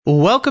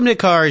Welcome to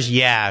Cars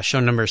Yeah, show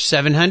number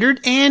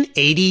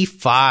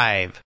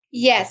 785.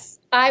 Yes,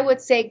 I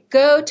would say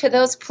go to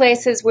those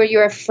places where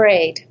you're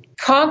afraid.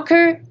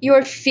 Conquer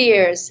your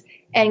fears,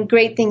 and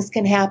great things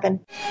can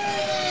happen.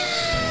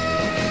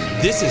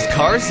 This is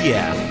Cars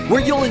Yeah,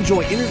 where you'll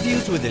enjoy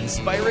interviews with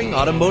inspiring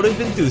automotive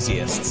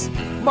enthusiasts.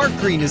 Mark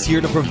Green is here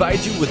to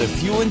provide you with a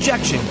fuel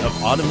injection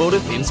of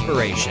automotive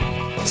inspiration.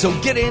 So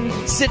get in,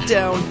 sit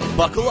down,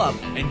 buckle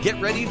up, and get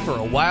ready for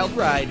a wild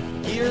ride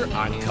here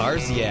on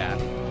Cars Yeah.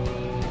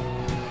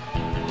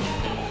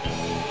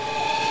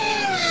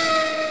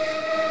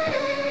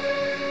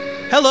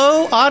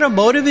 Hello,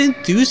 automotive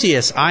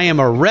enthusiasts. I am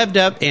revved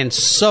up and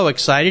so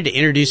excited to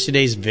introduce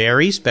today's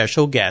very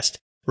special guest,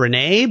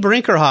 Renee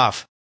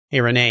Brinkerhoff.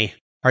 Hey, Renee,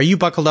 are you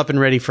buckled up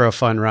and ready for a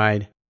fun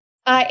ride?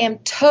 I am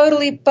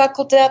totally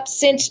buckled up,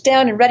 cinched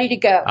down, and ready to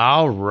go.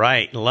 All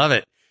right, love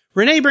it.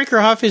 Renee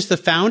Brinkerhoff is the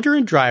founder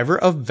and driver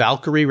of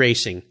Valkyrie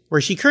Racing,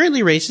 where she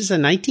currently races a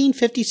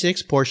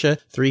 1956 Porsche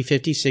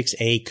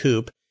 356A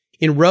Coupe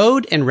in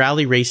road and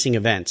rally racing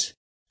events.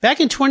 Back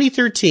in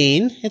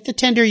 2013, at the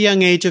tender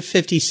young age of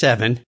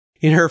 57,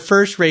 in her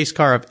first race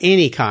car of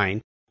any kind,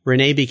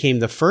 Renee became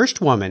the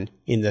first woman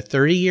in the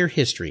 30-year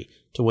history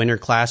to win her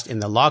class in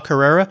the La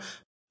Carrera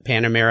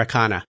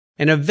Panamericana,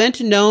 an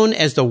event known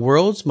as the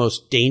world's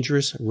most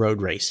dangerous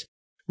road race.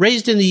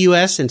 Raised in the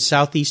U.S. and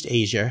Southeast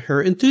Asia,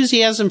 her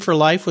enthusiasm for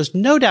life was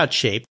no doubt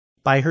shaped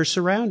by her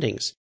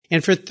surroundings.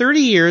 And for 30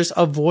 years,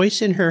 a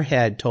voice in her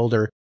head told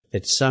her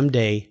that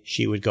someday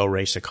she would go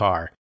race a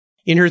car.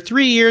 In her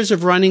 3 years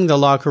of running the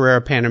La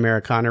Carrera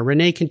Panamericana,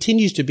 Renee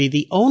continues to be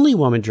the only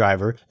woman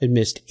driver that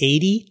missed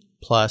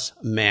 80-plus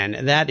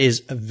men. That is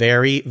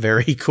very,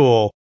 very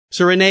cool.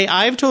 So, Renee,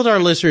 I've told our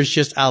listeners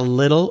just a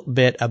little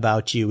bit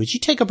about you. Would you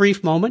take a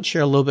brief moment,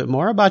 share a little bit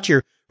more about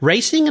your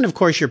racing and, of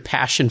course, your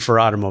passion for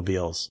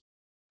automobiles?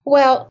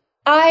 Well,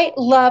 I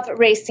love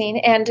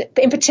racing, and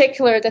in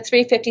particular, the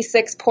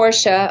 356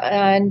 Porsche.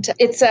 And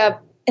it's an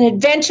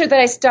adventure that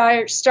I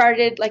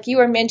started, like you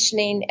were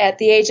mentioning, at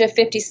the age of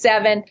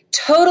 57,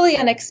 totally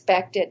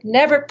unexpected.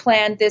 Never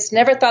planned this,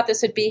 never thought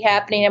this would be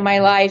happening in my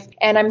life,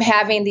 and I'm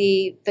having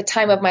the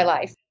time of my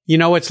life. You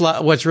know,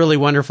 what's really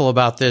wonderful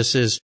about this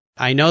is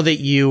I know that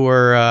you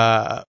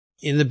were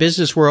in the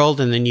business world,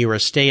 and then you were a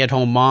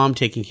stay-at-home mom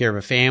taking care of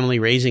a family,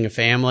 raising a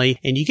family,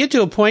 and you get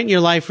to a point in your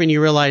life when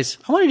you realize,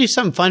 I want to do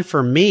something fun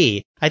for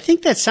me. I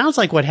think that sounds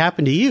like what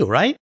happened to you,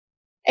 right?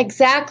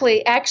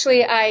 Exactly.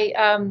 Actually,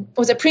 I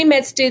was a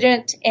pre-med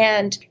student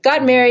and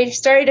got married,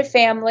 started a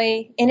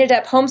family, ended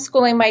up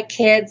homeschooling my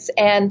kids,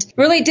 and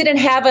really didn't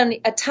have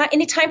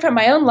any time for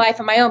my own life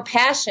and my own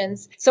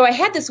passions. So I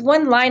had this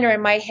one-liner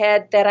in my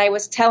head that I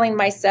was telling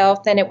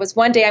myself, and it was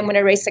one day I'm going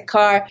to race a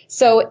car.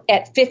 So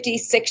at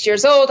 56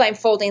 years old, I'm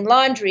folding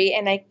laundry,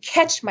 and I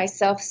catch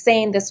myself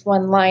saying this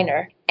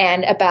one-liner.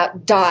 And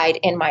about died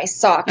in my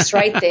socks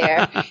right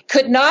there.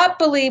 Could not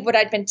believe what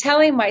I'd been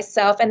telling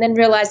myself, and then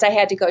realized I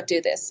had to go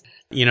do this.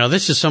 You know,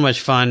 this is so much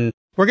fun.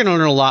 We're going to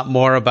learn a lot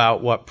more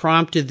about what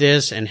prompted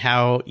this and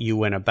how you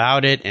went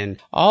about it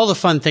and all the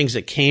fun things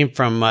that came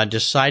from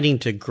deciding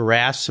to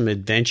grasp some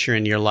adventure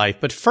in your life.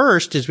 But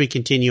first, as we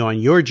continue on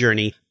your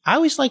journey, I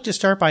always like to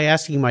start by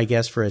asking my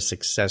guests for a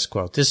success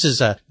quote. This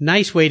is a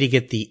nice way to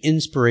get the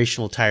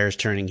inspirational tires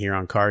turning here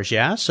on Cars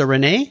Yeah. So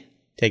Renee,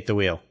 take the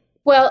wheel.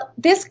 Well,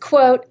 this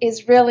quote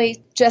is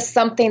really just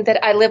something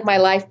that I live my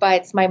life by.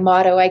 It's my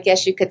motto, I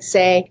guess you could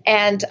say.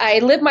 And I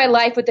live my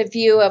life with a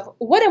view of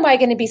what am I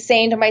going to be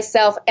saying to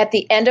myself at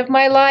the end of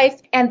my life?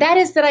 And that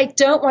is that I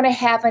don't want to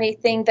have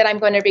anything that I'm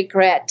going to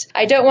regret.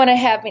 I don't want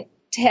to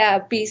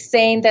be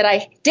saying that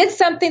I did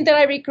something that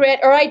I regret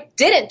or I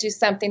didn't do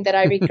something that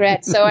I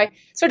regret. So I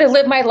sort of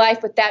live my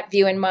life with that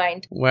view in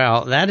mind.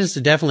 Well, that is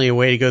definitely a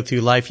way to go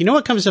through life. You know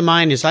what comes to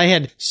mind is I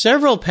had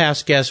several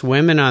past guest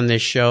women on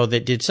this show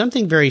that did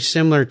something very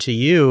similar to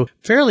you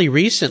fairly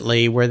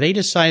recently where they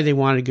decided they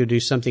wanted to go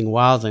do something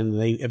wild and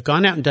they have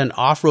gone out and done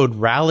off-road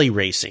rally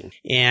racing.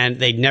 And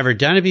they'd never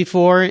done it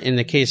before. In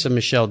the case of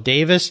Michelle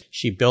Davis,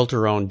 she built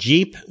her own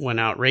Jeep, went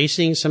out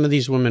racing. Some of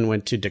these women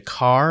went to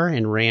Dakar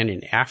and ran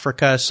in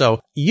Africa.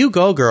 So you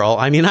go, girl.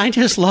 I mean, I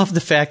just love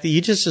the fact that you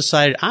just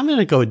decided, I'm going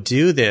to go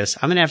do this.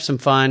 I'm going to have some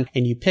fun.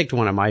 And you picked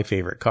one of my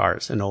favorite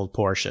cars, an old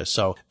Porsche.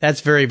 So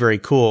that's very, very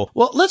cool.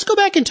 Well, let's go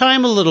back in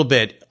time a little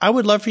bit. I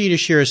would love for you to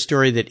share a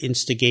story that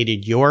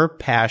instigated your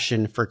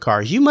passion for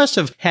cars. You must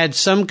have had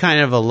some kind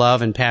of a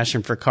love and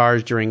passion for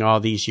cars during all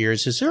these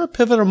years. Is there a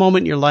pivotal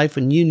moment in your life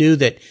when you knew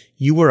that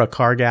you were a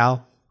car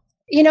gal?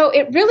 You know,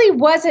 it really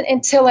wasn't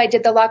until I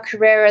did the La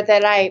Carrera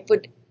that I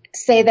would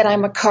say that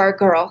I'm a car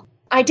girl.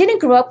 I didn't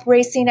grow up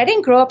racing. I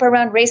didn't grow up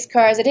around race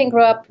cars. I didn't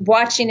grow up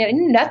watching it. I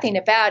knew nothing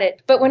about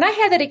it. But when I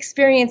had that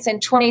experience in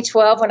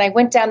 2012, when I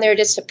went down there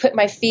just to put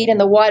my feet in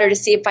the water to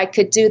see if I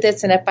could do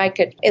this and if I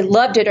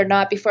loved it or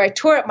not before I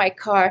tore up my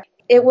car,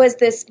 it was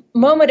this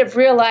moment of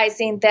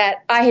realizing that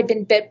I had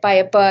been bit by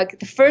a bug.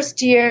 The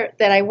first year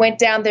that I went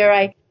down there,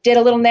 I did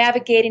a little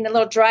navigating, a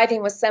little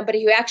driving with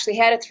somebody who actually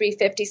had a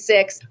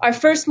 356. Our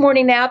first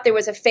morning out, there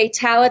was a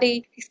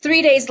fatality.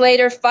 3 days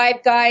later,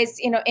 5 guys,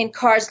 in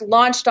cars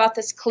launched off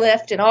this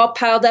cliff and all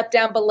piled up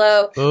down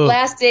below. Ugh.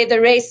 Last day of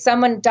the race,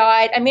 someone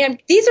died. I mean,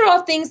 these are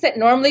all things that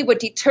normally would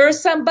deter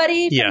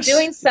somebody from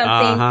doing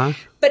something.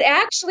 But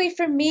actually,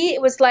 for me,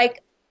 it was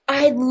like,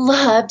 I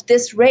loved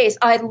this race.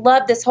 I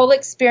loved this whole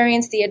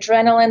experience, the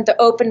adrenaline, the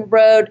open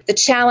road, the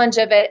challenge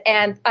of it,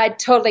 and I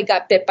totally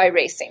got bit by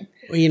racing.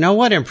 Well, you know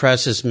what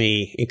impresses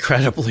me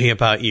incredibly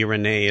about you,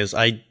 Renee, is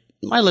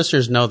my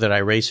listeners know that I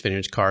race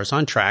vintage cars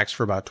on tracks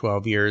for about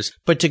 12 years,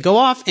 but to go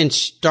off and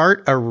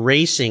start a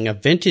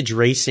vintage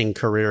racing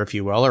career, if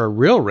you will, or a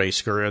real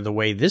race career, the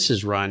way this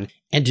is run,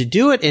 and to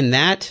do it in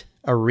that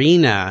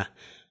arena,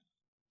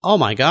 oh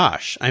my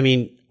gosh. I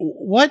mean,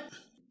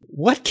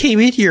 what came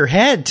into your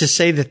head to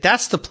say that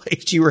that's the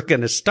place you were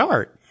going to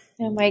start?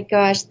 Oh my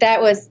gosh,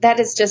 that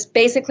is just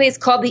basically, it's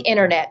called the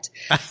internet.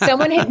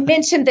 Someone had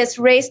mentioned this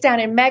race down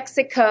in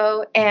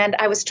Mexico, and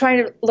I was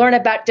trying to learn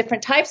about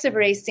different types of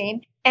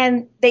racing.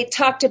 And they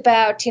talked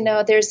about,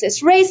 there's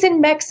this race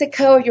in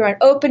Mexico, you're on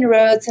open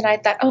roads. And I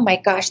thought, oh my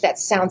gosh, that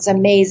sounds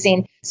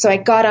amazing. So I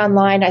got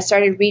online, I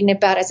started reading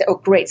about it. I said, oh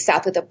great,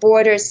 south of the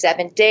border,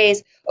 7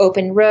 days,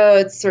 open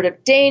roads, sort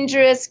of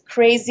dangerous,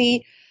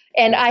 crazy.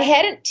 And I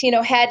hadn't,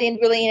 had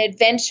any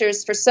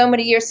adventures for so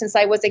many years since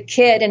I was a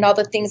kid and all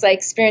the things I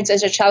experienced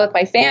as a child with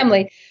my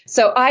family.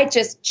 So I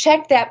just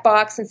checked that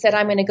box and said,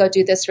 I'm going to go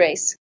do this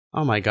race.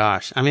 Oh my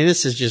gosh. I mean,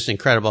 this is just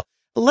incredible.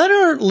 Let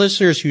our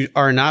listeners who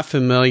are not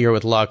familiar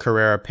with La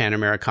Carrera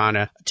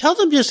Panamericana, tell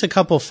them just a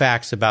couple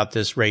facts about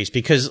this race,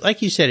 because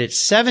like you said, it's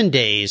 7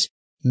 days,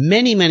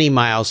 many, many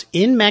miles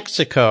in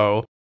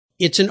Mexico.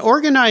 It's an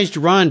organized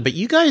run, but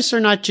you guys are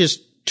not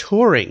just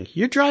touring.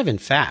 You're driving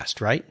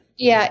fast, right?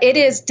 Yeah, it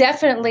is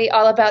definitely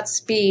all about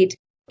speed.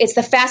 It's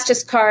the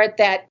fastest car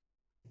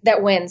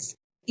that wins.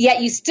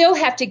 Yet you still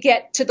have to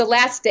get to the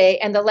last day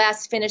and the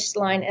last finish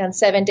line on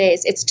 7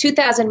 days. It's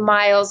 2,000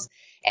 miles,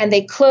 and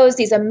they close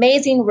these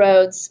amazing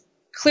roads,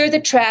 clear the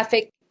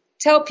traffic,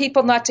 tell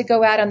people not to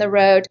go out on the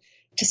road,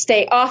 to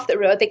stay off the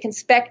road. They can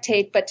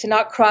spectate, but to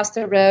not cross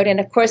the road. And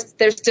of course,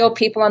 there's still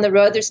people on the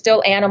road. There's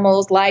still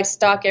animals,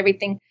 livestock,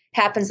 everything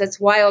happens that's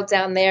wild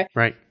down there.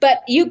 Right.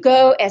 But you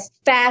go as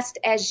fast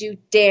as you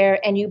dare,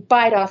 and you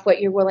bite off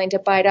what you're willing to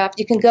bite off.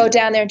 You can go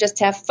down there and just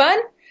have fun,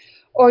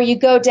 or you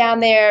go down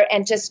there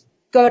and just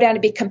go down to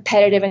be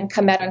competitive and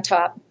come out on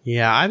top.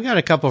 Yeah, I've got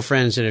a couple of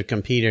friends that have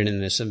competed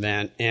in this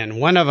event, and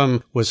one of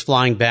them was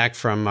flying back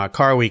from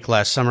Car Week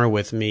last summer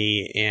with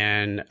me,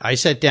 and I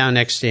sat down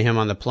next to him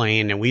on the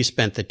plane, and we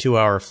spent the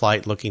 2-hour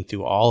flight looking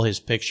through all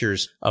his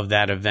pictures of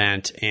that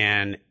event.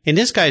 And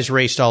this guy's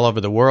raced all over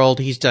the world.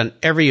 He's done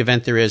every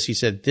event there is. He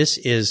said, this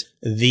is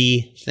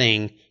the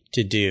thing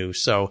to do.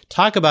 So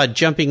talk about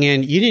jumping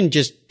in. You didn't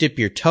just dip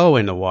your toe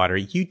in the water.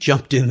 You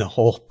jumped in the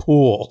whole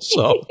pool.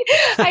 So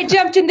I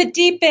jumped in the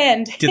deep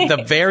end.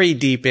 The very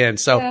deep end.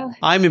 So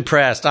I'm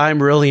impressed.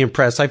 I'm really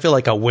impressed. I feel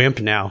like a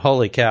wimp now.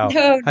 Holy cow.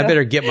 No. I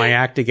better get my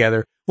act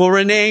together. Well,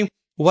 Renee,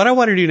 what I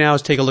want to do now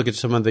is take a look at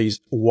some of these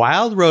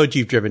wild roads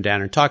you've driven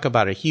down and talk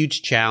about a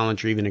huge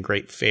challenge or even a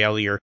great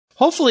failure.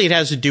 Hopefully it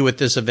has to do with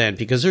this event,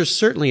 because there's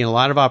certainly a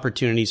lot of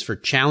opportunities for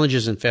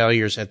challenges and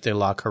failures at the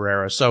La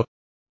Carrera. So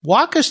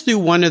walk us through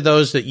one of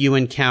those that you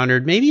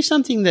encountered, maybe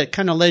something that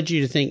kind of led you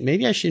to think,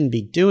 maybe I shouldn't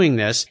be doing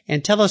this,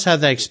 and tell us how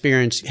that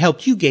experience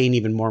helped you gain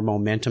even more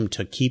momentum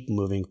to keep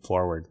moving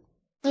forward.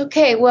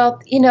 Okay, well,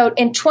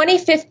 in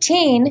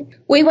 2015,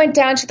 we went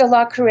down to the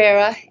La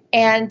Carrera,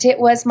 and it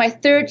was my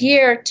third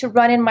year to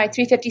run in my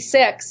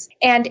 356.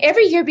 And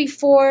every year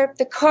before,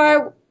 the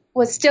car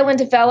was still in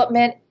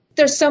development.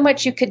 There's so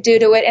much you could do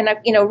to it,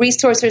 and,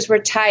 resources were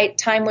tight,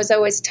 time was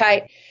always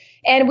tight.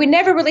 And we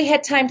never really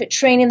had time to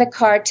train in the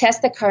car,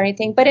 test the car, or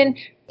anything. But in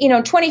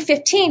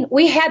 2015,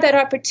 we had that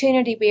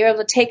opportunity. We were able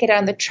to take it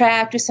on the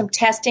track, do some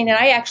testing, and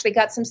I actually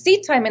got some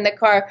seat time in the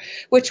car,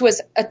 which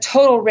was a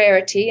total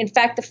rarity. In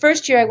fact, the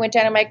first year I went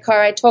down in my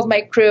car, I told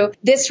my crew,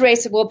 this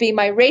race will be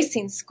my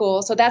racing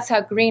school. So that's how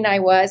green I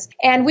was.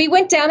 And we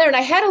went down there, and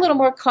I had a little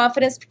more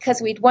confidence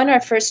because we'd won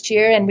our first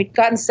year, and we'd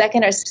gotten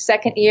second our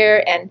second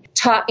year, and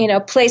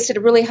placed at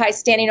a really high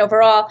standing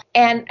overall.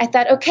 And I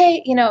thought,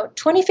 okay,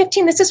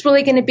 2015, this is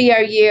really going to be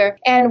our year.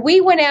 And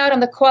we went out on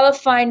the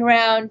qualifying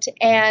round,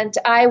 and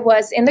I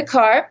was in the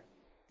car,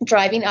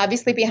 driving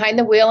obviously behind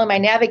the wheel, and my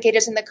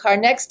navigator's in the car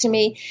next to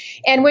me.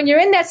 And when you're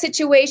in that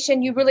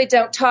situation, you really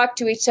don't talk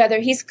to each other.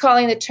 He's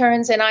calling the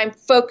turns, and I'm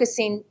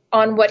focusing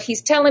on what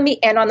he's telling me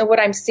and on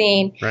what I'm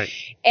seeing. Right.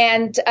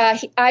 And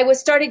I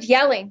started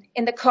yelling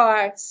in the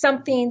car,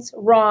 something's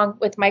wrong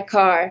with my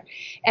car.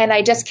 And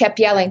I just kept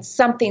yelling,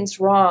 something's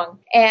wrong.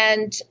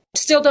 And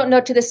still don't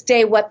know to this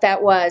day what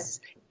that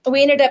was.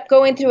 We ended up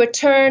going through a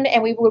turn,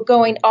 and we were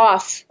going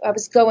off. I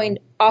was going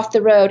off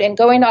the road, and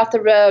going off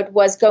the road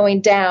was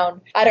going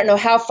down. I don't know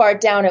how far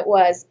down it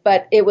was,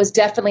 but it was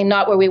definitely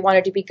not where we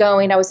wanted to be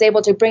going. I was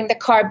able to bring the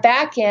car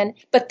back in,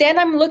 but then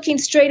I'm looking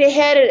straight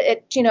ahead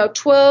at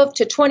 12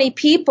 to 20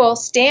 people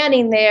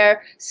standing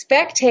there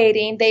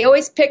spectating. They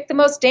always pick the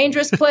most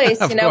dangerous place,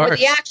 where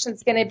the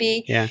action's going to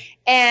be. Yeah.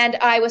 And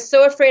I was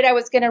so afraid I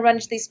was going to run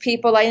into these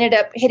people. I ended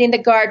up hitting the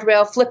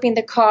guardrail, flipping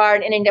the car,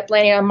 and ended up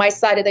landing on my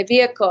side of the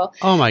vehicle.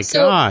 Oh my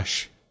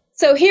gosh.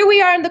 So here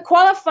we are in the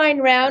qualifying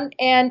round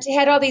and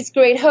had all these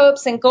great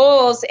hopes and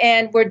goals,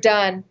 and we're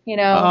done.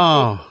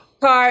 Oh.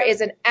 The car is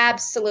an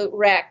absolute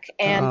wreck.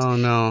 And oh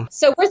no.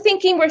 So we're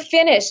thinking we're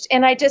finished.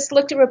 And I just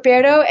looked at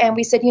Roberto and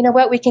we said, you know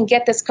what? We can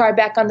get this car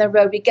back on the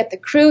road. We get the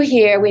crew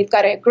here. We've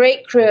got a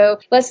great crew.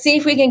 Let's see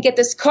if we can get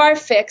this car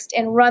fixed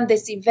and run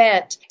this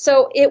event.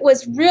 So it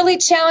was really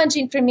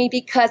challenging for me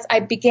because I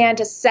began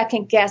to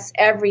second guess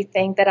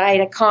everything that I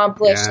had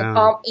accomplished.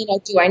 Yeah.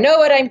 Do I know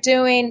what I'm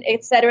doing,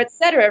 et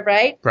cetera,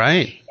 right?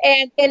 Right.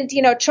 And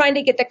trying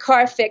to get the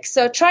car fixed.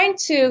 So trying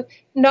to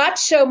not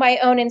show my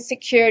own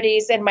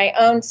insecurities and my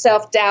own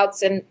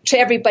self-doubts and to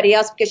everybody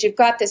else, because you've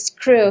got this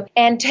crew,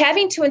 and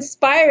having to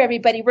inspire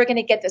everybody, we're going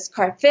to get this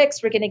car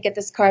fixed, we're going to get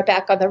this car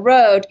back on the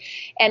road,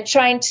 and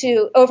trying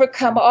to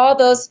overcome all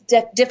those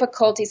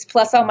difficulties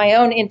plus all my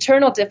own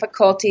internal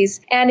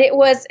difficulties. And it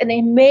was an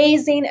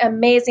amazing,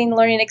 amazing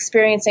learning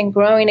experience and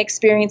growing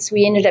experience.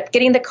 We ended up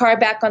getting the car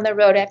back on the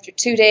road after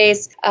 2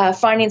 days,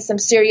 finding some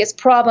serious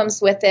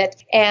problems with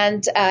it,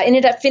 and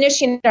ended up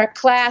finishing our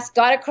class,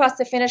 got across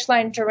the finish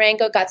line in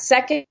Durango, got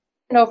second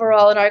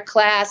overall in our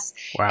class.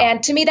 Wow.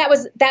 And to me, that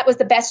was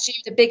the best year,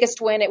 the biggest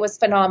win. It was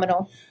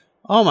phenomenal.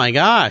 Oh my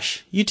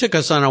gosh. You took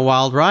us on a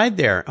wild ride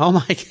there. Oh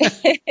my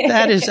God.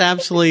 That is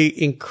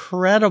absolutely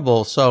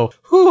incredible. So,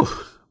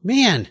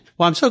 man.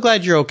 Well, I'm so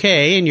glad you're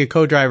okay. And your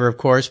co-driver, of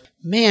course.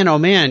 Man, oh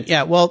man.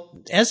 Yeah. Well,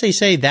 as they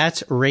say,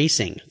 that's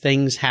racing.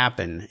 Things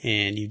happen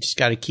and you just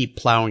got to keep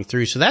plowing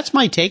through. So that's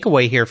my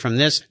takeaway here from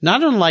this.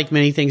 Not unlike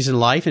many things in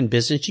life and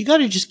business, you got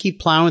to just keep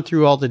plowing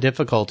through all the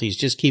difficulties.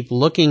 Just keep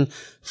looking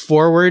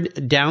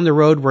forward down the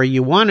road where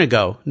you want to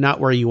go, not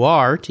where you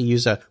are, to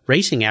use a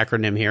racing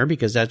acronym here,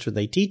 because that's what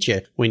they teach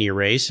you when you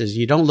race is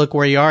you don't look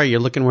where you are, you're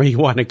looking where you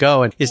want to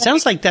go. And it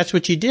sounds like that's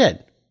what you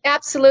did.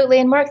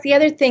 Absolutely. And Mark, the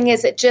other thing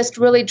is it just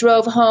really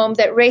drove home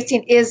that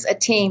racing is a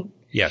team.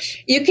 Yes.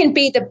 You can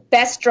be the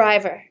best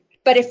driver,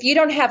 but if you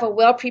don't have a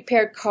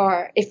well-prepared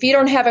car, if you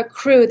don't have a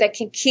crew that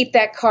can keep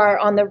that car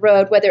on the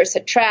road, whether it's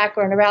a track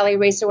or in a rally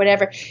race or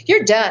whatever,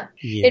 you're done.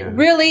 Yeah. It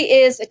really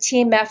is a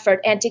team effort,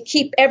 and to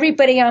keep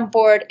everybody on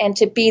board and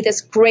to be this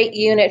great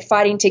unit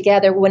fighting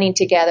together, winning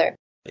together.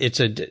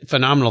 It's a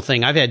phenomenal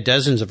thing. I've had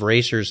dozens of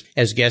racers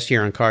as guests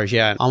here on Cars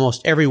Yeah.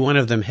 Almost every one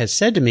of them has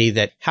said to me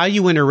that how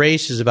you win a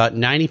race is about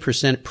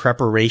 90%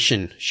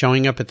 preparation,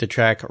 showing up at the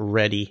track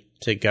ready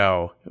to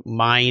go.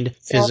 Mind,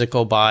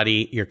 physical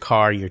body, your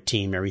car, your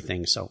team,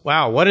 everything. So,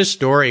 wow, what a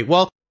story.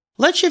 Well,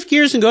 let's shift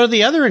gears and go to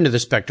the other end of the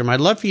spectrum.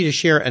 I'd love for you to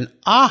share an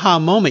aha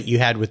moment you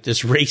had with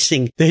this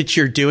racing that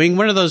you're doing.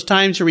 One of those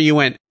times where you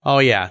went, oh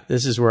yeah,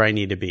 this is where I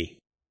need to be.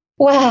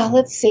 Wow,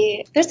 let's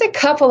see. There's a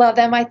couple of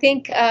them. I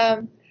think,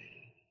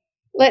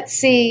 let's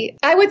see.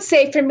 I would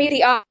say for me,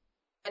 the aha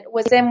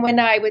was then when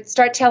I would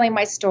start telling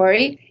my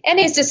story, and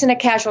it's just in a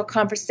casual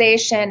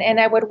conversation, and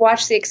I would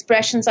watch the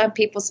expressions on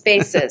people's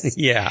faces.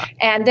 Yeah.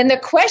 And then the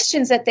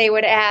questions that they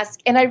would ask.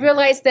 And I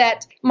realized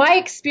that my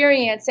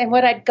experience and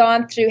what I'd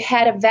gone through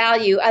had a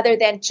value other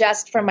than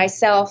just for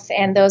myself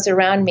and those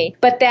around me,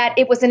 but that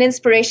it was an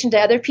inspiration to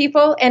other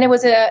people. And it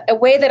was a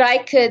way that I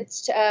could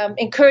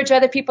encourage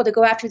other people to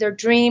go after their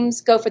dreams,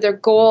 go for their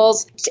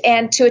goals,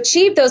 and to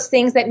achieve those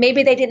things that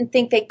maybe they didn't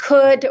think they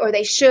could or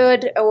they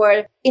should,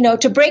 or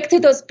to break through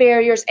those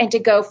barriers and to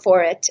go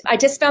for it. I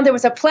just found there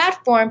was a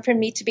platform for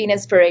me to be an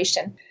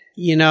inspiration.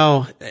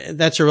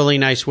 That's a really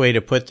nice way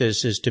to put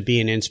this, is to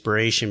be an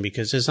inspiration,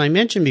 because as I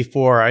mentioned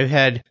before, I've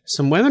had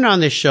some women on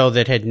this show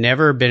that had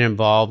never been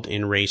involved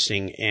in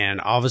racing,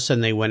 and all of a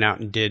sudden they went out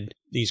and did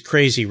these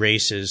crazy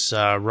races.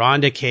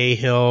 Rhonda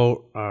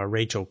Cahill,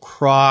 Rachel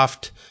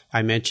Croft,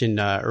 I mentioned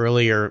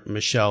earlier,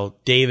 Michelle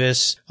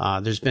Davis.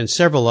 There's been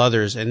several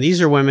others, and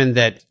these are women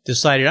that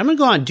decided, I'm going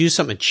to go out and do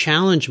something to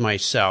challenge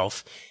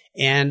myself.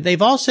 And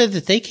they've all said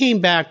that they came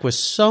back with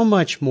so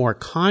much more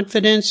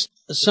confidence,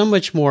 so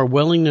much more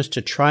willingness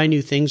to try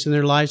new things in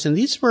their lives. And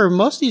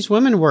most of these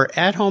women were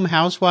at-home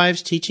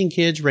housewives, teaching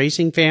kids,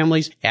 raising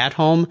families,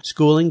 at-home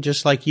schooling,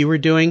 just like you were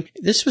doing.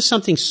 This was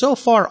something so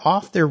far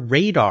off their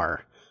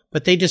radar.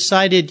 But they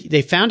decided,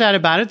 they found out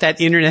about it, that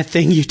internet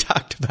thing you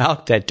talked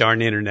about, that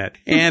darn internet.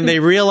 And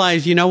they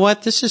realized, you know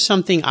what, this is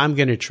something I'm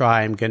going to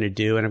try, I'm going to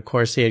do. And of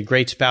course, they had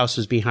great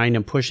spouses behind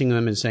them, pushing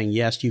them and saying,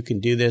 yes, you can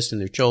do this, and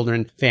their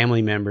children,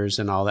 family members,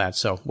 and all that.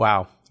 So,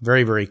 wow.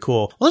 Very, very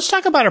cool. Well, let's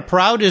talk about a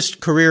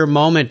proudest career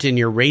moment in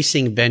your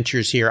racing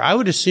ventures here. I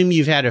would assume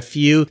you've had a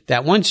few.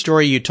 That one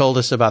story you told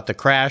us about the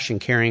crash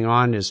and carrying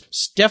on is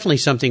definitely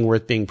something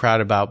worth being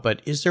proud about.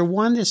 But is there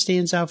one that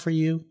stands out for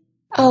you?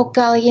 Oh,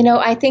 golly,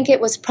 I think it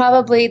was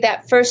probably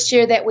that first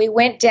year that we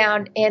went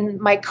down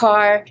in my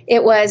car.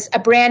 It was a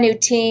brand new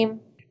team.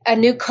 a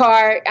new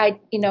car. I,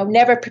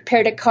 never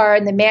prepared a car,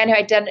 and the man who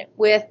I'd done it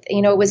with,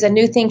 it was a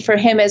new thing for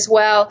him as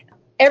well.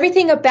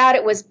 Everything about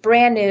it was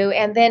brand new.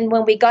 And then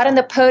when we got on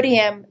the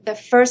podium the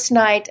first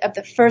night of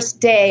the first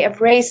day of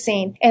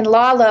racing, and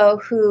Lalo,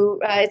 who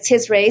it's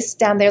his race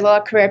down there, La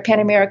Carrera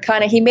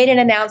Panamericana, he made an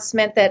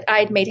announcement that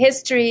I'd made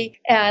history,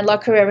 La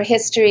Carrera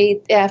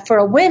history for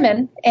a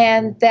women,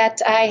 and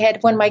that I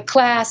had won my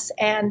class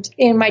and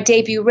in my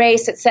debut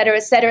race, et cetera,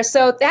 et cetera.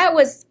 So that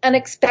was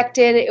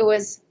unexpected. It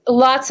was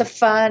lots of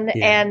fun.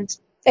 Yeah. And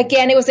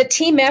again, it was a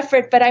team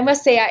effort, but I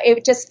must say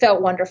it just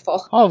felt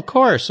wonderful. Oh, of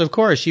course.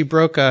 You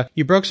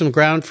broke some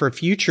ground for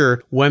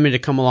future women to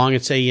come along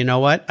and say, you know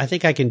what, I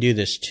think I can do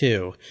this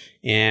too,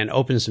 and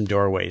open some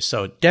doorways.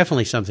 So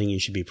definitely something you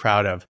should be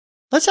proud of.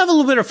 Let's have a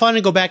little bit of fun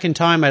and go back in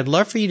time. I'd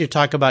love for you to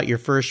talk about your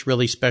first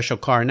really special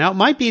car. Now, it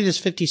might be this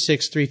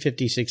 56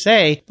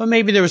 356A, but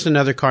maybe there was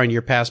another car in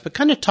your past. But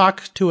kind of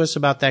talk to us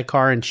about that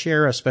car and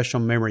share a special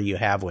memory you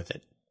have with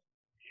it.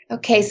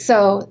 Okay,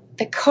 so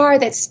the car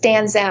that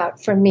stands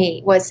out for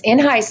me was in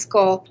high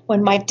school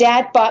when my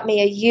dad bought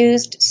me a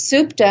used,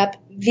 souped-up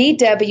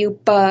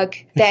VW Bug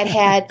that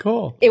had,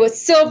 cool. It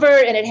was silver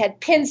and it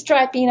had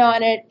pinstriping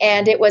on it,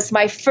 and it was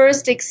my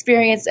first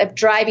experience of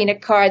driving a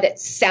car that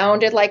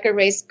sounded like a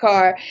race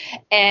car,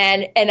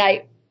 and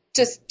I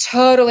just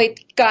totally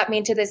got me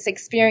into this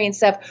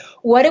experience of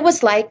what it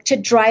was like to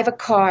drive a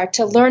car,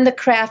 to learn the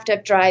craft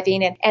of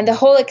driving, and the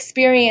whole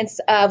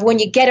experience of when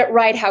you get it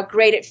right, how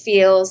great it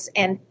feels,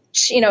 and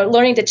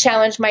learning to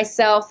challenge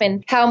myself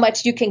and how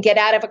much you can get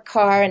out of a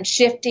car and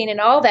shifting and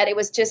all that. It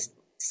was just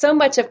so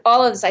much of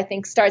all of this, I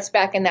think, starts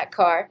back in that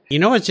car. You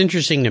know what's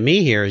interesting to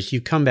me here is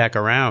you come back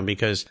around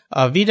because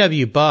a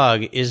VW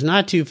Bug is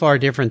not too far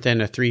different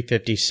than a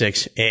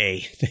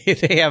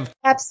 356A. They have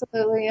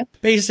absolutely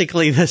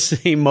basically the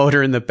same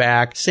motor in the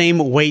back, same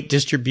weight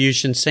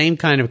distribution, same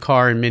kind of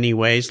car in many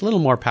ways. A little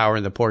more power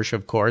in the Porsche,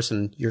 of course,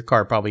 and your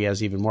car probably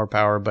has even more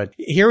power. But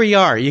here we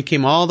are. You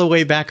came all the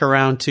way back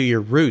around to your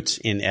roots,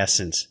 in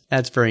essence.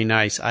 That's very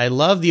nice. I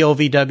love the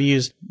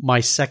OVWs. My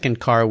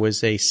second car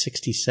was a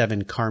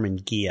 67 Carmen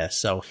Ghia,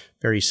 so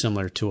very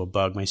similar to a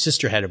Bug. My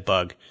sister had a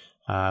Bug.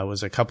 It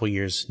was a couple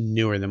years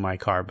newer than my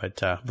car,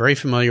 but very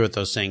familiar with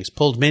those things.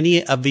 Pulled many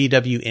a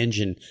VW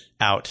engine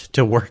out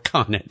to work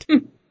on it.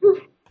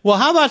 Well,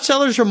 how about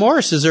seller's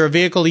remorse? Is there a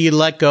vehicle you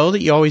let go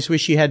that you always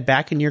wish you had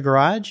back in your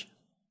garage?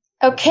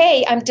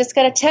 Okay, I'm just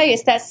going to tell you,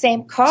 it's that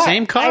same car.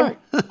 Same car.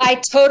 I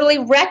totally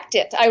wrecked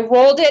it. I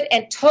rolled it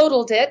and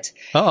totaled it.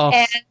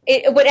 Uh-oh.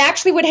 And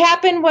what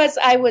happened was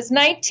I was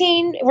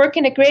 19,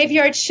 working a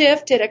graveyard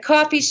shift at a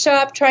coffee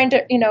shop, trying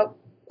to,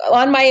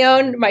 on my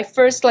own, my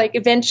first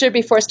adventure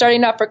before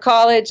starting out for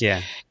college.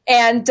 Yeah.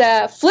 And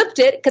flipped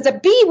it because a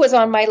bee was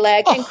on my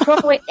leg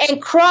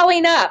and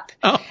crawling up.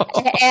 Oh.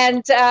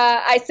 And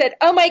I said,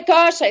 oh my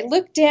gosh, I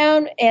looked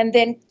down and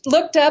then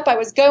looked up. I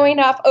was going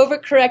off,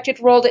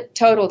 overcorrected, rolled it,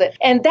 totaled it.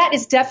 And that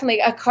is definitely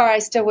a car I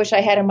still wish I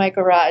had in my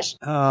garage.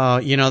 Oh,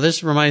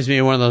 this reminds me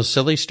of one of those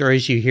silly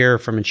stories you hear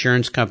from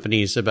insurance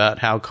companies about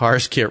how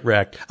cars get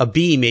wrecked. A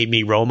bee made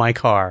me roll my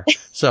car.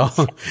 So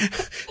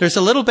there's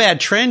a little bad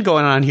trend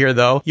going on here,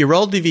 though. You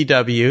rolled the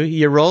VW,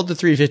 you rolled the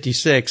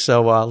 356,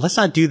 so let's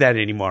not do that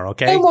anymore,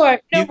 okay? No more.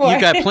 You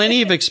got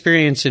plenty of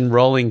experience in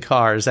rolling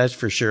cars, that's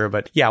for sure.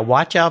 But yeah,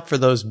 watch out for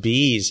those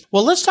bees.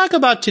 Well, let's talk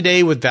about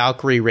today with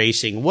Valkyrie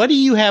Racing. What do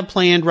you have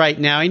planned right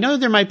now? I know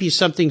there might be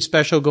something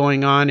special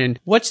going on, and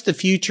what's the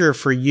future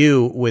for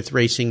you with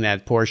racing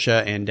that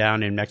Porsche and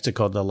down in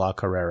Mexico, the La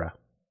Carrera?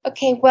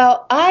 Okay,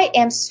 well, I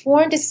am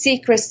sworn to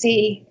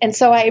secrecy, and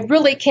so I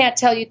really can't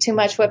tell you too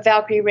much what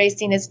Valkyrie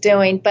Racing is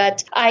doing,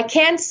 but I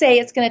can say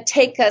it's going to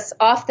take us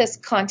off this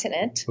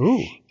continent.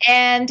 Ooh.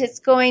 And it's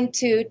going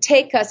to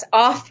take us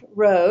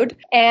off-road,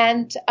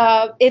 and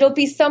it'll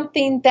be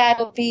something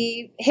that'll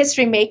be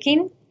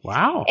history-making.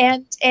 Wow.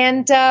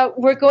 And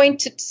we're going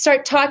to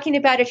start talking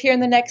about it here in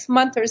the next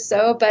month or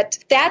so, but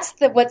that's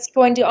what's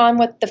going on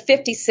with the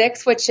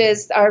 56, which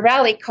is our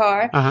rally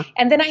car. Uh-huh.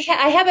 And then I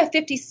have a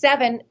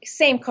 57,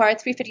 same car,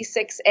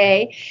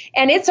 356A,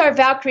 and it's our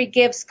Valkyrie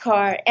Gibbs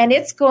car, and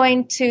it's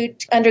going to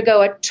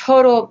undergo a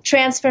total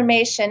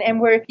transformation,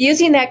 and we're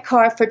using that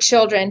car for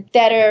children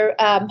that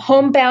are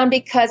homebound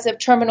because of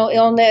terminal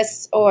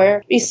illness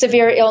or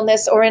severe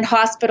illness or in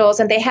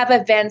hospitals, and they have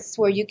events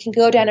where you can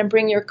go down and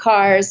bring your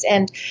cars,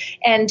 and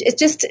it's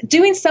just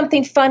doing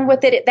something fun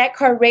with it. That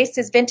car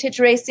races vintage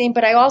racing,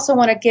 but I also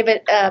want to give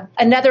it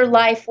another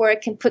life where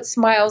it can put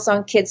smiles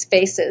on kids'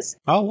 faces.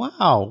 Oh,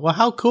 wow. Well,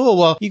 how cool.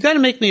 Well, you got to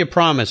make me a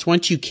promise.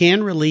 Once you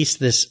can release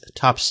this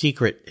top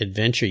secret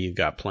adventure you've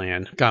got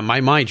planned. God,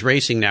 my mind's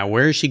racing now.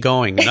 Where is she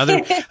going?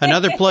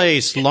 Another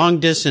place, long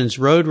distance,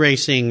 road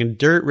racing,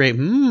 dirt race.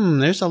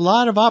 There's a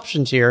lot of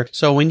options here.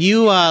 So when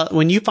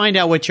you find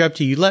out what you're up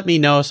to, you let me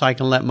know so I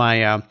can let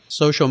my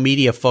social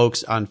media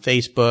folks on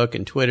Facebook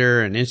and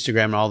Twitter and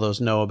Instagram and all those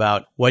know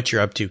about what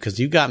you're up to, because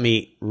you got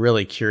me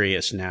really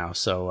curious now.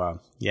 So,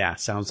 yeah,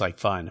 sounds like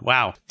fun.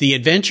 Wow. The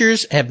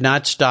adventures have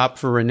not stopped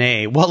for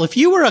Renee. Well, if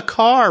you were a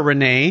car,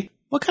 Renee,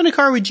 what kind of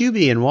car would you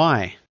be and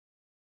why?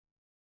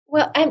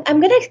 Well, I'm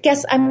going to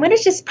guess, I'm going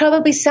to just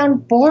probably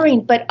sound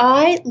boring, but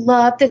I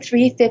love the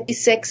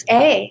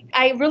 356A.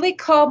 I really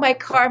call my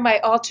car my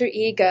alter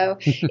ego.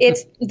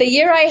 It's the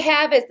year I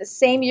have is the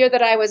same year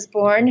that I was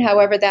born.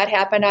 However that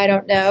happened, I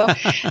don't know.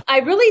 I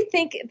really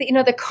think,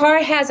 the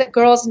car has a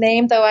girl's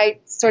name, though I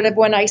sort of,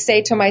 when I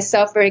say to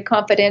myself very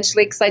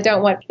confidentially, because I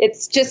don't want,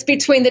 it's just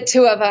between the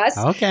two of us.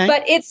 Okay.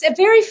 But it's a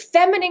very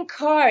feminine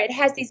car. It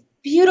has these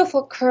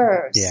beautiful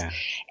curves. Yeah.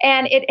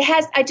 And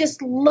I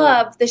just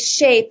love the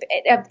shape.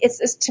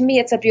 To me,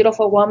 it's a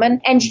beautiful woman.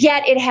 And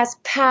yet it has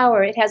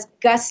power. It has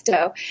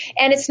gusto.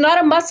 And it's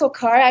not a muscle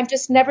car. I've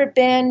just never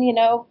been,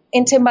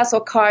 into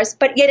muscle cars,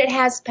 but yet it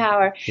has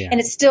power. Yeah. And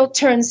it still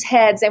turns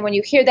heads. And when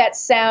you hear that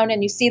sound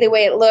and you see the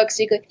way it looks,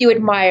 you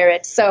admire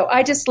it. So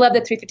I just love the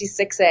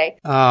 356A.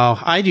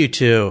 Oh, I do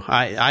too.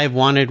 I've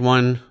wanted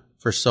one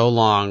for so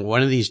long.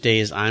 One of these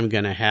days I'm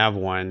going to have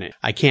one.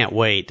 I can't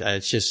wait.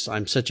 It's just,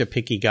 I'm such a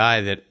picky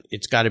guy that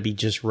it's got to be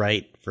just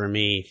right for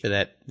me, for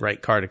that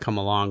right car to come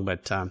along.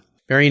 But,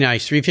 very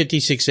nice.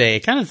 356A. I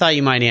kind of thought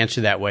you might answer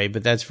that way,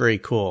 but that's very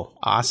cool.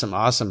 Awesome.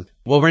 Awesome.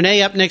 Well,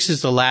 Renee, up next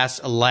is the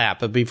last lap.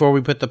 But before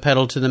we put the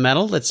pedal to the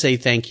metal, let's say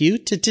thank you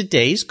to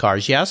today's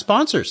Cars Yeah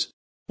sponsors.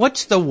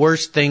 What's the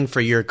worst thing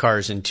for your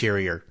car's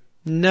interior?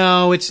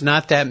 No, it's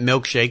not that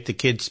milkshake the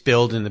kid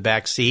spilled in the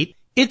back seat.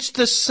 It's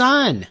the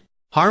sun.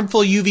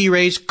 Harmful UV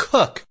rays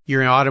cook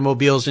your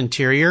automobile's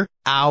interior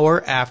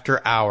hour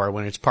after hour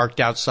when it's parked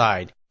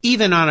outside,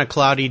 even on a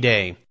cloudy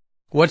day.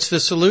 What's the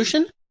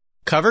solution?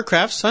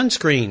 Covercraft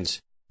sunscreens.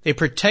 They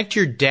protect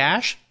your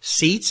dash,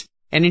 seats,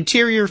 and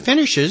interior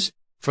finishes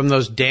from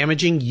those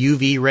damaging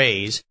UV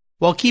rays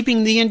while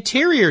keeping the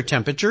interior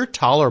temperature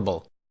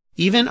tolerable,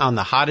 even on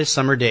the hottest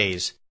summer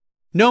days.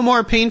 No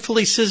more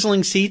painfully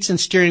sizzling seats and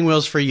steering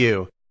wheels for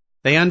you.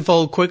 They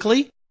unfold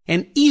quickly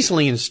and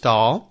easily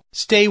install,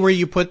 stay where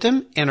you put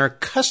them, and are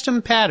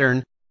custom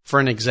patterned for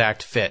an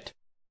exact fit.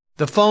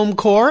 The foam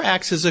core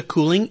acts as a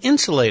cooling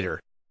insulator,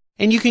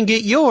 and you can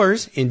get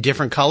yours in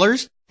different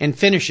colors and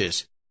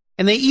finishes.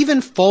 And they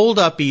even fold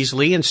up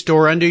easily and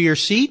store under your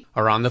seat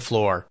or on the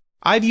floor.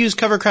 I've used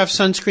Covercraft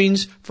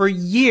sunscreens for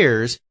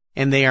years,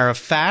 and they are a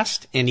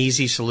fast and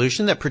easy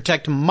solution that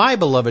protect my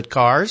beloved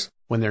cars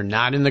when they're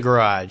not in the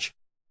garage.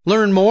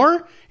 Learn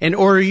more and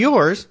order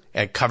yours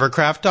at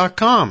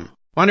covercraft.com.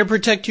 Want to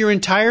protect your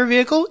entire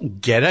vehicle?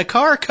 Get a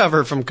car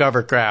cover from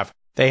Covercraft.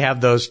 They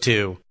have those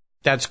too.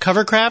 That's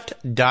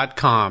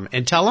covercraft.com,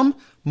 and tell them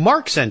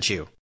Mark sent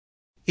you.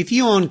 If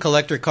you own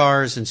collector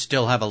cars and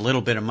still have a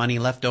little bit of money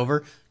left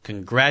over,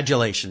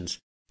 congratulations.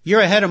 You're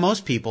ahead of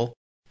most people.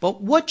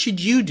 But what should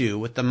you do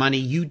with the money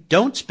you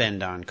don't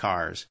spend on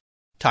cars?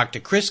 Talk to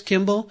Chris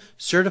Kimball,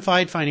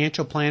 certified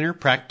financial planner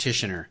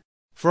practitioner.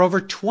 For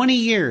over 20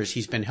 years,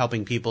 he's been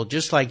helping people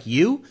just like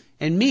you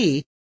and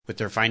me with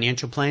their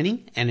financial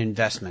planning and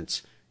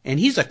investments. And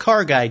he's a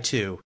car guy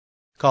too.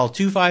 Call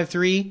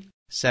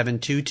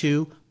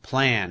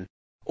 253-722-PLAN.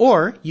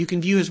 Or you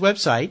can view his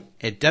website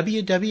at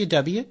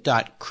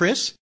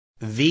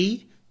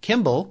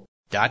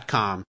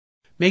www.chrisvkimball.com.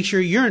 Make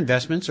sure your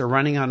investments are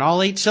running on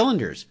all 8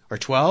 cylinders, or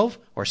 12,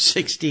 or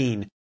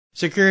 16.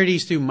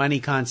 Securities through Money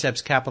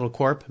Concepts Capital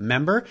Corp.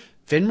 Member,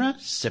 FINRA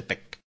SIPC.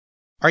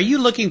 Are you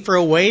looking for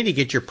a way to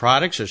get your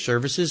products or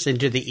services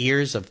into the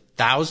ears of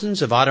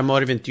thousands of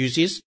automotive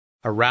enthusiasts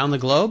around the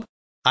globe?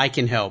 I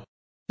can help.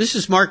 This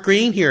is Mark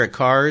Green here at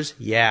Cars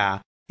Yeah,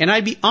 and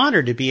I'd be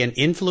honored to be an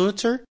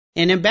influencer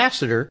and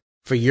ambassador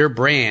for your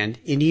brand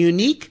in a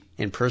unique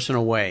and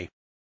personal way.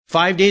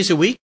 5 days a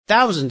week,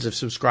 thousands of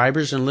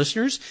subscribers and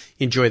listeners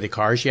enjoy the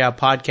Cars Yeah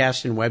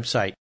podcast and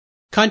website.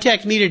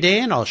 Contact me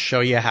today and I'll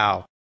show you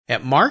how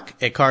at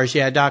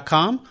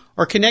mark@carsyeah.com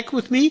or connect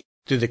with me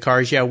through the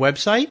Cars Yeah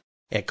website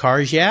at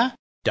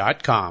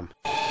carsyeah.com.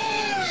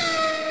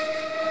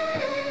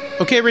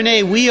 Okay,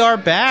 Renee, we are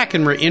back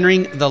and we're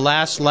entering the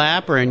last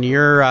lap, or in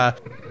your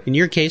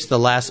case, the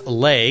last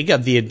leg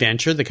of the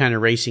adventure, the kind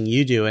of racing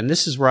you do. And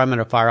this is where I'm going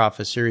to fire off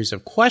a series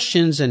of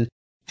questions and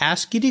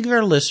ask you to give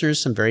our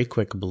listeners some very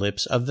quick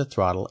blips of the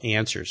throttle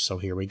answers. So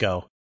here we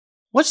go.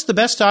 What's the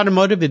best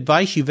automotive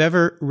advice you've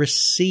ever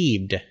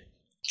received?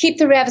 Keep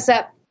the revs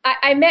up.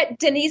 I met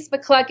Denise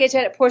McCluggage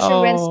at Porsche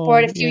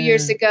Rennsport a few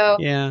years ago.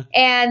 Yeah.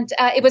 And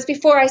it was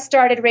before I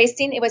started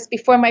racing. It was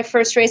before my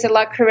first race at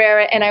La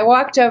Carrera. And I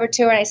walked over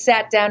to her and I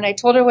sat down and I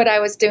told her what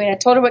I was doing. I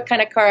told her what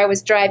kind of car I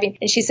was driving.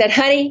 And she said,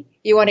 honey,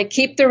 you want to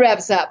keep the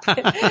revs up.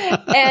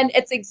 And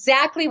it's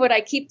exactly what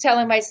I keep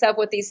telling myself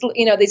with these,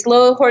 these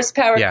low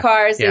horsepower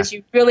cars is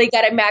you really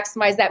got to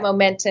maximize that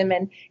momentum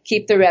and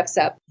keep the revs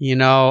up.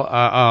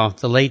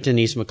 The late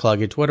Denise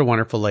McCluggage, what a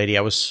wonderful lady.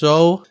 I was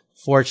so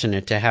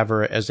fortunate to have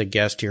her as a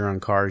guest here on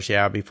Cars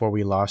Yeah before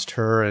we lost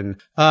her.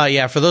 And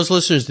for those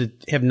listeners that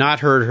have not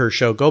heard her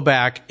show, go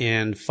back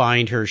and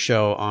find her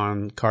show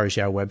on Cars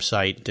Yeah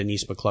website.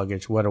 Denise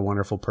McCluggage, what a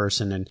wonderful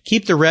person. And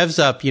keep the revs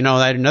up. You know,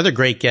 I had another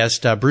great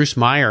guest, Bruce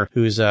Meyer,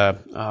 who's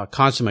a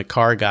consummate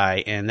car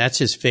guy, and that's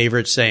his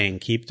favorite saying,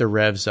 keep the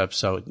revs up.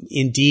 So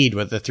indeed,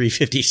 with the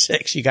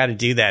 356, you got to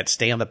do that.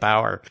 Stay on the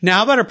power. Now,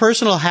 how about a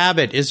personal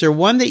habit? Is there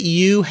one that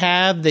you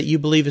have that you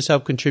believe has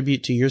helped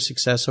contribute to your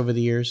success over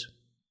the years?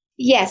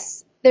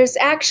 Yes, there's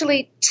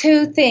actually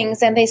two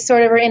things, and they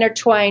sort of are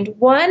intertwined.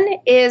 One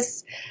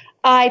is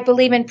I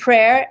believe in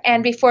prayer,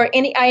 and before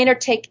I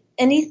undertake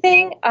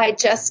anything, I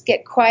just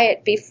get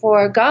quiet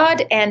before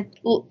God and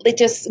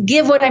just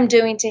give what I'm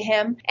doing to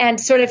Him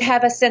and sort of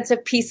have a sense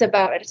of peace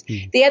about it.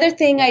 The other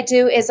thing I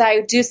do is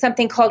I do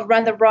something called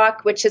Run the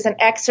Rock, which is an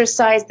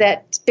exercise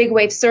that big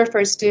wave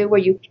surfers do, where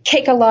you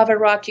take a lava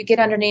rock, you get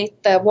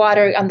underneath the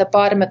water on the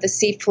bottom of the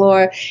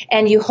seafloor,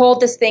 and you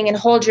hold this thing and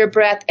hold your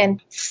breath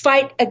and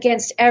fight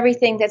against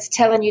everything that's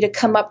telling you to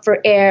come up for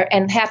air,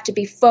 and have to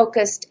be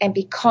focused and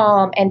be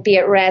calm and be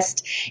at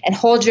rest and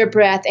hold your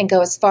breath and go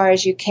as far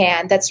as you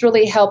can. That's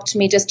really helped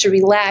me just to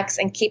relax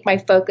and keep my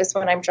focus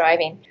when I'm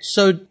driving.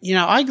 So, you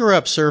know, I grew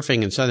up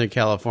surfing in Southern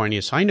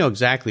California, so I know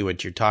exactly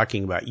what you're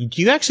talking about.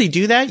 Do you actually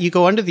do that? You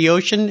go under the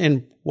ocean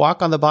and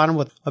walk on the bottom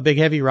with a big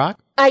heavy rock?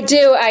 I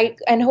do.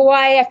 In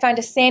Hawaii, I find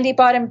a sandy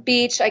bottom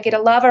beach. I get a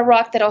lava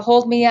rock that'll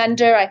hold me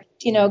under. I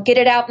get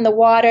it out in the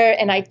water,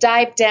 and I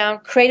dive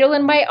down, cradle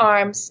in my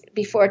arms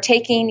before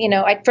taking,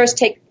 I first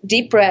take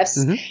deep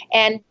breaths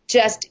and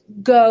just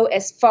go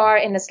as far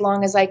and as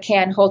long as I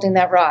can holding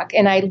that rock.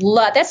 And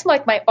that's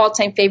like my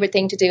all-time favorite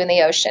thing to do in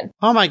the ocean.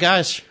 Oh my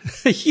gosh.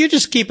 You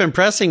just keep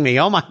impressing me.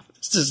 Oh my,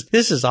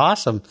 this is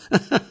awesome.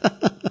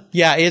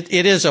 Yeah, it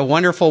is a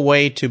wonderful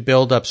way to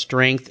build up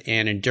strength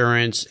and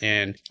endurance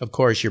and, of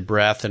course, your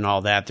breath and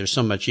all that. There's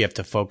so much you have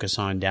to focus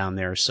on down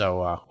there.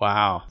 So,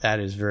 wow,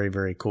 that is very,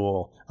 very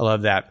cool. I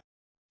love that.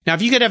 Now,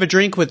 if you could have a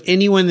drink with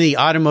anyone in the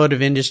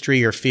automotive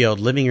industry or field,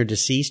 living or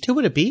deceased, who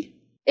would it be?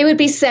 It would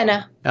be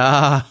Senna.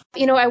 I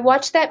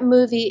watched that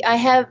movie. I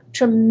have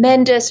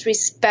tremendous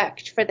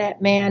respect for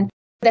that man.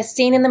 The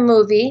scene in the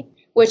movie,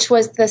 which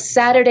was the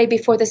Saturday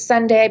before the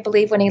Sunday, I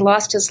believe, when he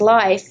lost his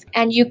life.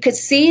 And you could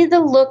see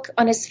the look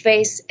on his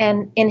face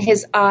and in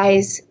his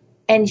eyes,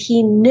 and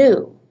he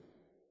knew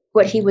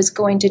what he was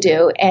going to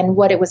do and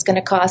what it was going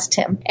to cost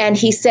him. And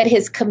he said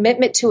his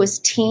commitment to his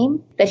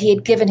team, that he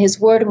had given his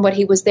word and what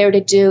he was there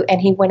to do,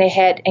 and he went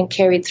ahead and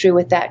carried through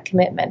with that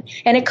commitment.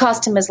 And it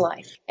cost him his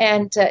life.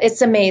 And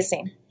it's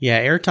amazing. Yeah,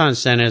 Ayrton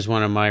Senna is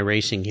one of my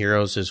racing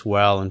heroes as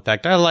well. In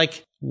fact, I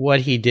like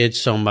what he did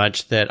so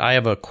much that I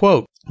have a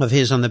quote of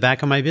his on the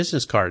back of my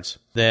business cards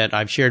that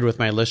I've shared with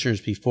my listeners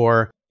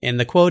before. And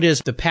the quote is,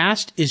 "The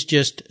past is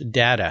just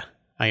data.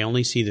 I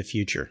only see the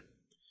future."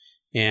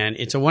 And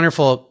it's a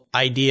wonderful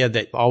idea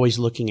that always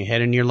looking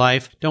ahead in your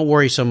life, don't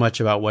worry so much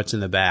about what's in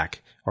the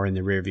back or in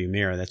the rearview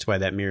mirror. That's why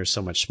that mirror is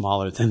so much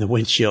smaller than the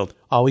windshield.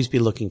 Always be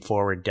looking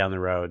forward down the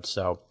road.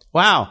 So,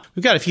 wow,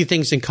 we've got a few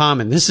things in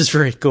common. This is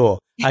very cool.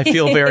 I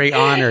feel very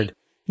honored.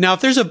 Now,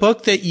 if there's a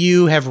book that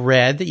you have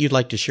read that you'd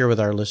like to share with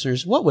our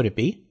listeners, what would it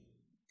be?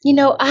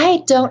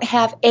 I don't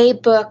have a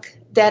book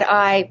that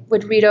I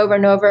would read over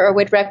and over or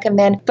would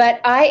recommend, but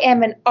I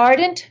am an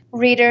ardent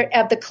reader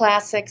of the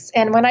classics.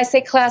 And when I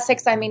say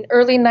classics, I mean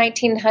early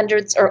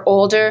 1900s or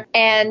older.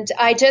 And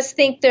I just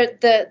think that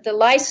the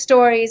life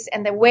stories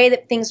and the way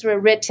that things were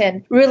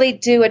written really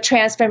do a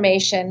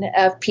transformation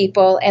of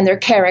people and their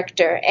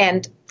character.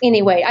 And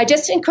anyway, I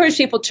just encourage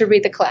people to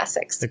read the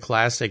classics. The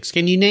classics.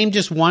 Can you name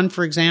just one,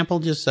 for example,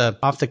 just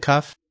off the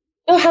cuff?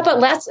 Oh, how about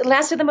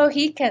Last of the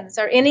Mohicans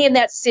or any in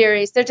that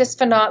series? They're just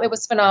phenomenal. It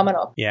was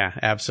phenomenal. Yeah,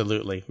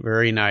 absolutely.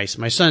 Very nice.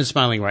 My son's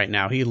smiling right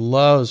now. He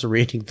loves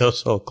reading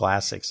those old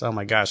classics. Oh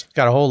my gosh.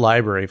 Got a whole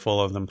library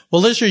full of them.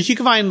 Well, listeners, you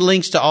can find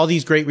links to all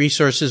these great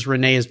resources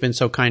Renee has been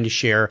so kind to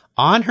share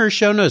on her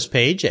show notes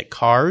page at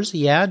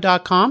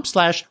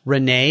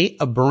carsyeah.com/Renee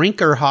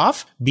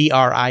Brinkerhoff,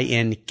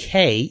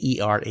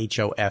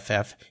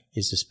 Brinkerhoff.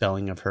 Is the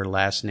spelling of her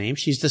last name.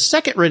 She's the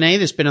second Renee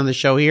that's been on the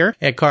show here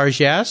at Cars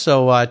Yeah,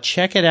 so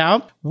check it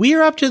out.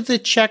 We're up to the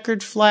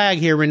checkered flag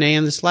here, Renee,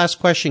 and this last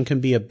question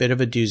can be a bit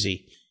of a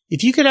doozy.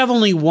 If you could have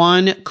only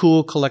one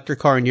cool collector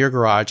car in your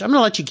garage, I'm going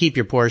to let you keep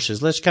your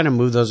Porsches. Let's kind of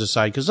move those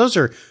aside because those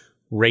are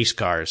race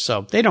cars,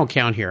 so they don't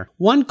count here.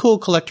 One cool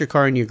collector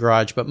car in your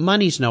garage, but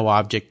money's no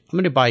object. I'm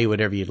going to buy you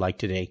whatever you'd like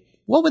today.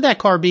 What would that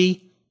car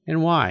be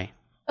and why?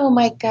 Oh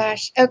my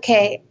gosh.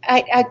 Okay.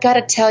 I got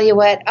to tell you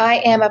what, I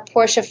am a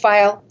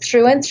Porsche-phile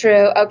through and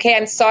through. Okay.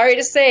 I'm sorry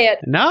to say it.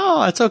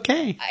 No, that's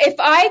okay. If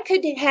I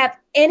could have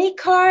any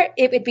car,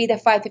 it would be the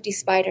 550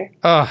 Spider.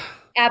 Oh.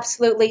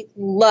 Absolutely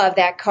love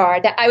that car.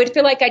 I would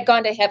feel like I'd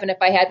gone to heaven if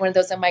I had one of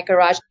those in my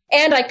garage,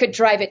 and I could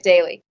drive it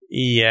daily.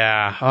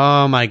 Yeah.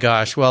 Oh my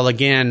gosh. Well,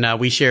 again,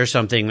 we share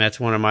something. That's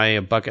one of my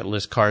bucket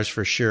list cars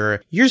for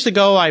sure. Years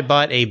ago, I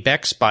bought a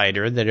Beck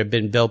Spider that had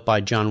been built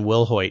by John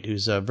Wilhoit,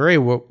 who's a very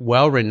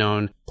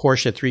well-renowned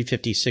Porsche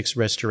 356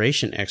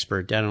 restoration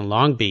expert down in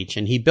Long Beach,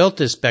 and he built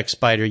this Beck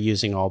Spider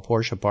using all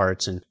Porsche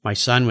parts. And my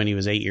son, when he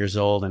was 8 years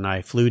old, and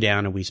I flew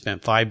down and we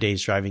spent 5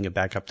 days driving it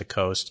back up the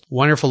coast.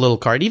 Wonderful little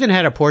car. It even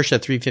had a Porsche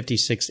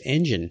 356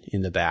 engine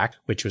in the back,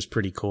 which was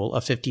pretty cool.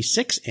 A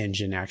 56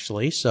 engine,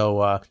 actually.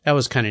 So that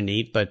was kind of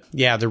neat. But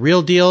yeah, the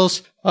real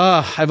deals.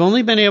 I've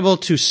only been able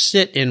to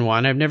sit in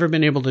one. I've never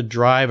been able to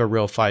drive a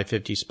real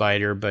 550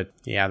 Spider, but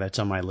yeah, that's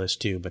on my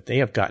list too. But they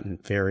have gotten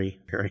very,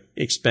 very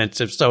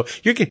expensive. So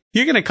you're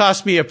going to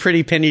cost me a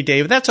pretty penny,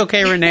 Dave. That's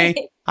okay,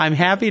 Renee. I'm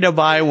happy to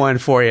buy one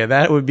for you.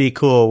 That would be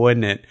cool,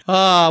 wouldn't it?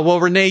 Well,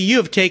 Renee, you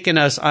have taken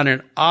us on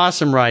an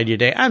awesome ride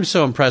today. I'm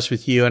so impressed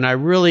with you, and I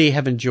really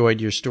have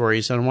enjoyed your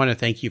stories. And I want to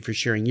thank you for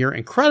sharing your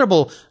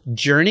incredible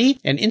journey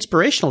and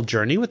inspirational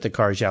journey with the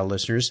Cars Yeah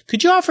listeners.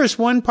 Could you offer us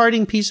one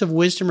parting piece of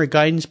wisdom or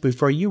guidance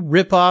before you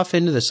rip off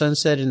into the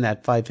sunset in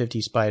that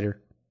 550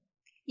 Spider?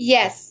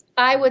 Yes,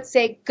 I would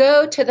say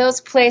go to those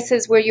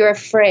places where you're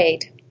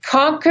afraid.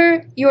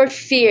 Conquer your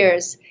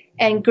fears,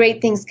 and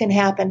great things can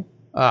happen.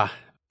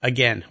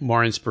 Again,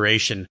 more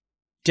inspiration.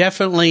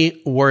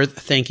 Definitely worth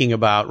thinking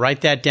about.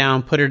 Write that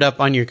down, put it up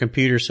on your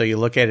computer so you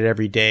look at it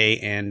every day,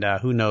 and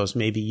who knows,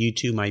 maybe you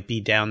too might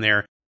be down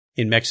there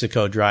in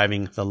Mexico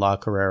driving the La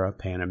Carrera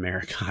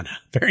Panamericana.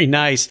 Very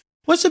nice.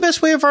 What's the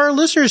best way for our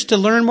listeners to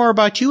learn more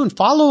about you and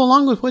follow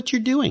along with what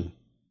you're doing?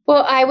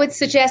 Well, I would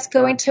suggest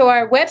going to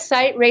our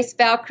website,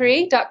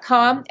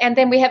 racevalkyrie.com, and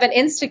then we have an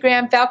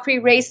Instagram, Valkyrie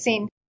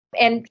Racing.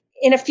 And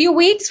in a few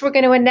weeks, we're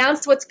going to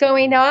announce what's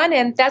going on,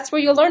 and that's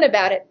where you'll learn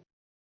about it.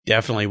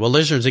 Definitely. Well,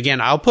 listeners,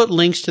 again, I'll put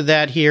links to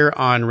that here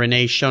on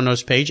Renee's show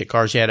notes page at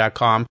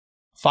carsyeah.com.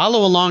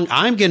 Follow along.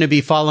 I'm going to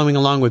be following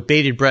along with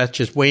bated breath,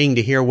 just waiting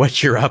to hear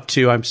what you're up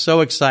to. I'm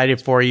so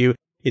excited for you.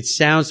 It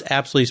sounds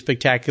absolutely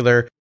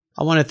spectacular.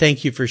 I want to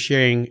thank you for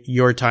sharing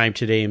your time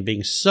today and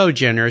being so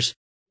generous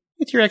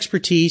with your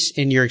expertise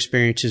and your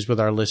experiences with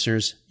our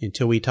listeners.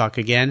 Until we talk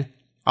again,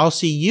 I'll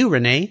see you,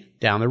 Renee,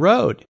 down the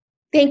road.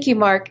 Thank you,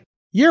 Mark.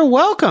 You're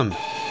welcome.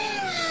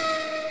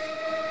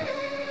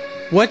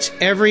 What's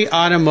every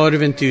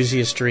automotive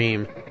enthusiast's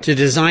dream? To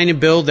design and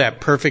build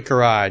that perfect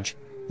garage.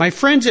 My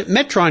friends at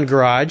Metron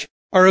Garage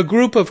are a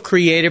group of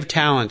creative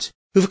talents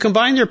who've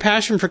combined their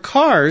passion for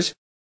cars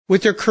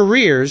with their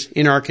careers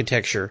in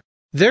architecture.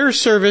 Their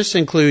service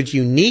includes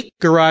unique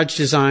garage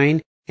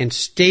design and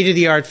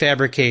state-of-the-art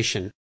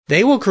fabrication.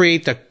 They will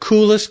create the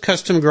coolest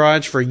custom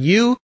garage for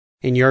you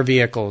and your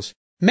vehicles.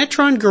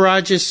 Metron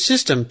Garage's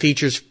system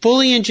features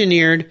fully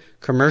engineered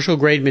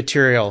commercial-grade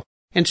material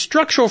and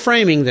structural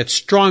framing that's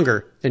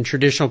stronger than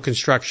traditional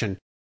construction.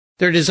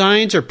 Their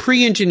designs are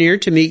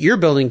pre-engineered to meet your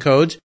building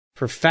codes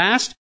for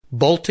fast,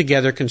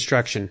 bolt-together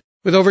construction.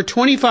 With over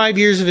 25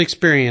 years of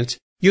experience,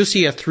 you'll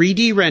see a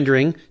 3D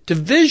rendering to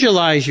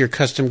visualize your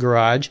custom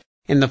garage,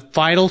 and the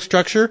final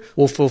structure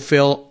will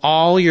fulfill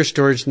all your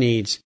storage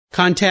needs.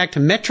 Contact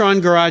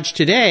Metron Garage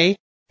today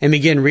and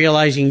begin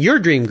realizing your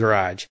dream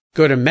garage.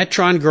 Go to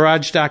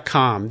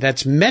metrongarage.com.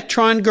 That's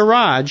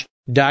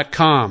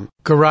metrongarage.com.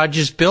 Garage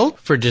is built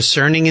for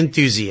discerning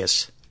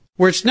enthusiasts,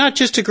 where it's not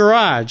just a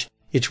garage,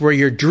 it's where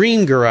your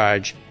dream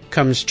garage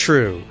comes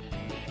true.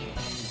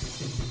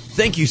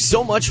 Thank you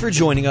so much for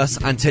joining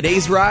us on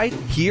today's ride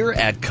here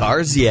at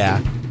Cars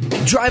Yeah.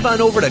 Drive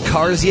on over to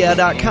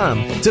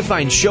carsyeah.com to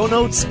find show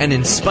notes and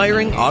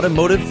inspiring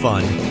automotive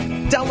fun.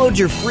 Download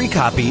your free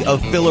copy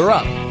of Filler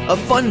Up, a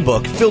fun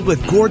book filled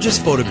with gorgeous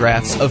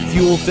photographs of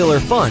fuel filler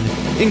fun,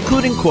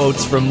 including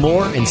quotes from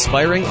more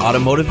inspiring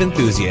automotive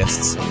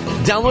enthusiasts.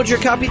 Download your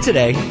copy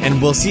today, and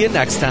we'll see you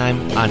next time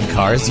on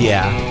Cars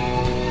Yeah.